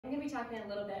talking a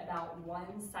little bit about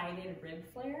one-sided rib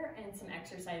flare and some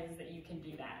exercises that you can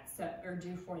do that, or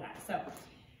do for that. So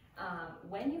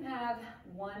when you have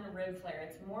one rib flare,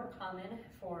 it's more common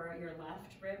for your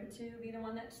left rib to be the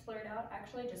one that's flared out,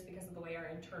 actually, just because of the way our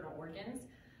internal organs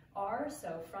are.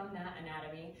 So from that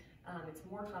anatomy, it's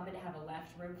more common to have a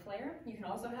left rib flare. You can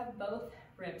also have both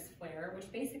ribs flare,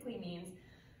 which basically means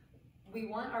we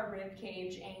want our rib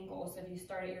cage angle. So if you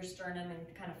start at your sternum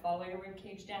and kind of follow your rib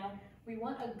cage down, we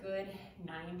want a good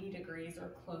 90 degrees or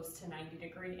close to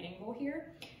 90-degree angle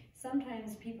here.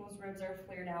 Sometimes people's ribs are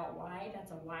flared out wide.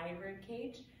 That's a wide rib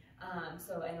cage.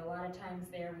 And a lot of times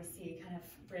there we see kind of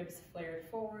ribs flared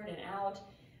forward and out.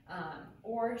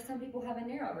 Or some people have a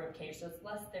narrow rib cage, so it's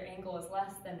less, their angle is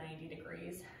less than 90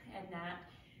 degrees. And that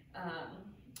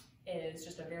is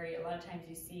just a lot of times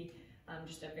you see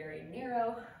just a very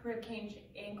narrow rib cage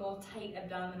angle, tight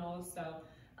abdominals, so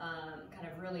kind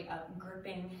of really up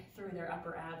gripping through their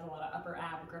upper abs, a lot of upper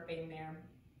ab gripping there.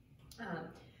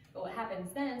 But what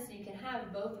happens then, so you can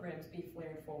have both ribs be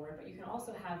flared forward, but you can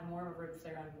also have more of a rib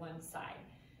flare on one side.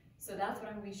 So that's what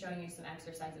I'm going to be showing you some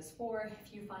exercises for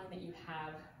if you find that you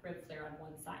have rib flare on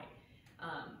one side.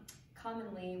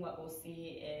 Commonly what we'll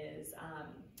see is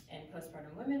in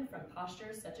postpartum women from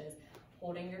postures such as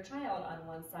holding your child on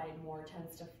one side more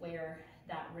tends to flare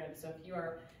that rib. So if you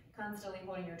are constantly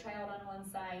holding your child on one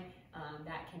side,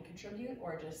 that can contribute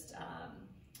or just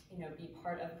be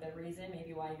part of the reason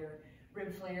maybe why you're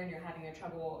rib flare and you're having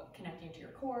trouble connecting to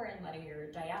your core and letting your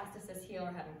diastasis heal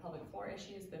or having pelvic floor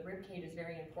issues. The rib cage is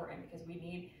very important because we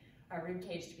need our rib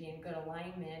cage to be in good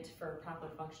alignment for proper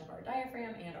function of our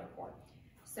diaphragm and our core.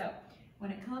 So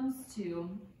when it comes to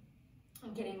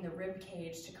getting the rib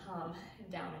cage to come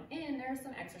down and in, there are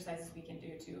some exercises we can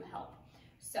do to help.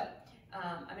 So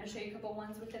I'm going to show you a couple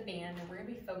ones with the band, and we're going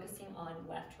to be focusing on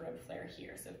left rib flare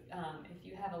here. So if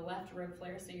you have a left rib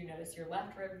flare, so you notice your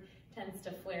left rib tends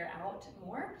to flare out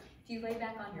more. If you lay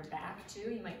back on your back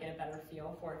too, you might get a better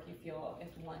feel for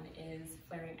if one is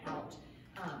flaring out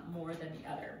more than the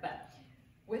other. But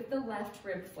with the left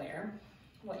rib flare,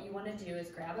 what you want to do is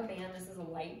grab a band. This is a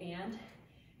light band.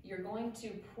 You're going to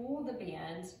pull the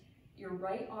band. Your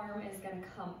right arm is going to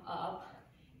come up.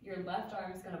 Your left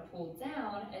arm is going to pull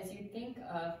down as you think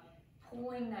of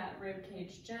pulling that rib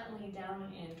cage gently down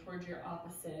and in towards your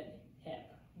opposite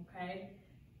hip, okay?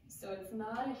 So it's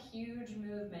not a huge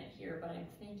movement here, but I'm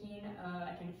thinking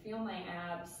I can feel my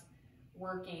abs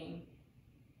working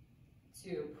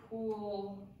to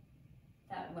pull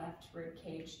that left rib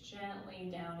cage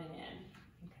gently down and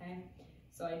in, okay?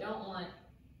 So I don't want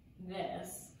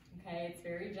this, okay? It's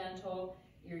very gentle.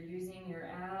 You're using your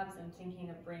abs and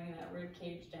thinking of bringing that rib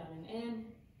cage down and in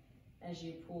as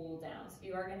you pull down. So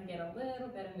you are going to get a little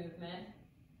bit of movement,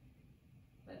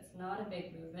 but it's not a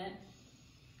big movement.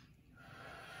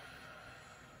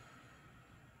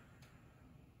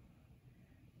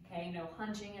 Okay, no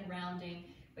hunching and rounding,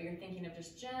 but you're thinking of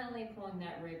just gently pulling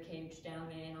that rib cage down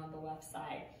and in on the left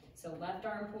side. So left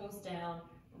arm pulls down,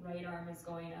 right arm is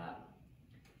going up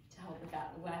to help with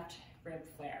that left rib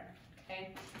flare,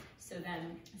 okay? So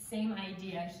then, same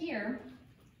idea here.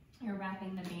 You're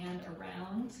wrapping the band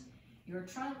around your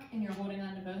trunk and you're holding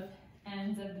on to both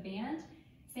ends of the band.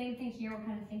 Same thing here, we're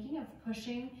kind of thinking of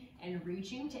pushing and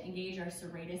reaching to engage our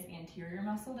serratus anterior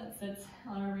muscle that sits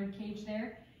on our rib cage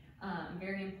there.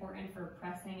 Very important for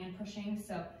pressing and pushing.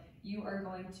 So you are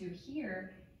going to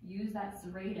here use that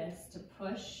serratus to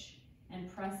push and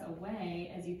press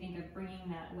away as you think of bringing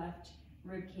that left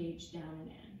rib cage down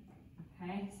and in.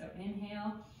 Okay, so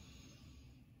inhale,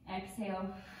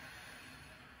 exhale,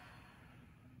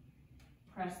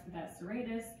 press that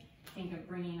serratus. Think of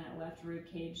bringing that left rib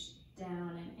cage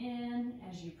down and in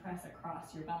as you press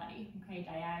across your body. Okay,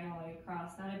 diagonally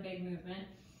across, not a big movement.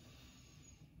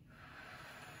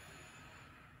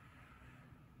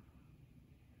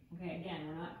 Okay, again,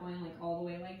 we're not going like all the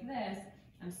way like this.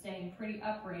 I'm staying pretty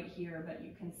upright here, but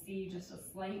you can see just a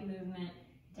slight movement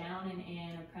down and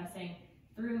in. I'm pressing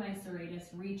through my serratus,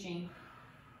 reaching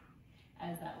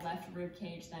as that left rib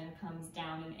cage then comes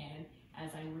down and in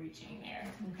as I'm reaching there,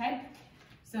 okay?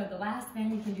 So the last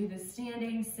thing, you can do this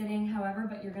standing, sitting, however,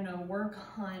 but you're gonna work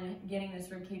on getting this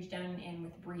rib cage down and in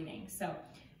with breathing. So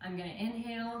I'm gonna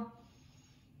inhale.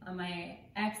 On my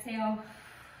exhale,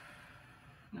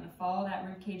 I'm gonna follow that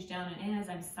rib cage down and in as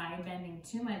I'm side bending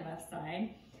to my left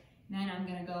side. Then I'm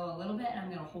gonna go a little bit and I'm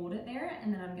gonna hold it there,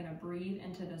 and then I'm gonna breathe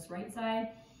into this right side.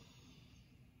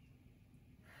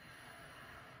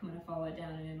 I'm gonna follow it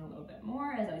down and in a little bit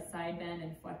more as I side bend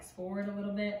and flex forward a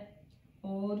little bit.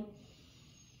 Hold.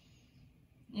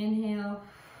 Inhale.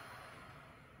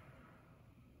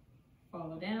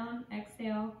 Follow down,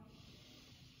 exhale.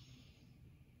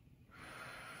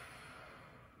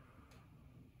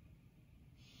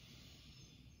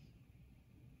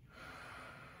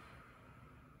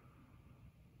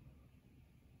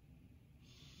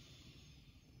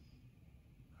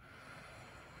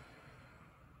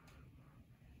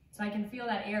 So I can feel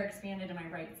that air expanded in my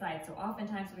right side. So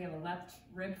oftentimes when we have a left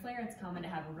rib flare, it's common to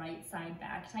have a right side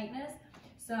back tightness.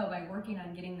 So by working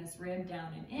on getting this rib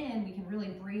down and in, we can really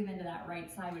breathe into that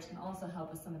right side, which can also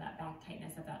help with some of that back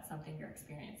tightness if that's something you're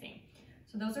experiencing.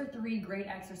 So those are 3 great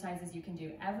exercises you can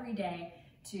do every day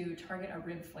to target a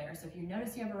rib flare. So if you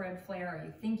notice you have a rib flare or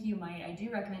you think you might, I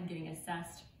do recommend getting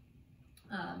assessed.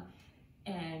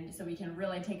 And so we can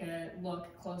really take a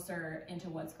look closer into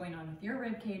what's going on with your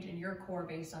rib cage and your core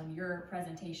based on your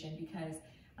presentation, because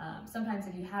sometimes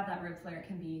if you have that rib flare, it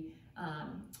can be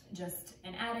just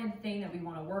an added thing that we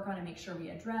want to work on and make sure we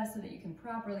address so that you can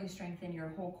properly strengthen your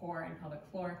whole core and pelvic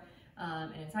floor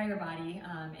and entire body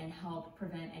and help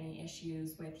prevent any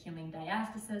issues with healing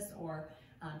diastasis or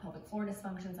pelvic floor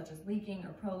dysfunction such as leaking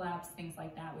or prolapse, things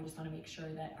like that. We just want to make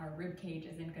sure that our rib cage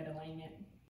is in good alignment.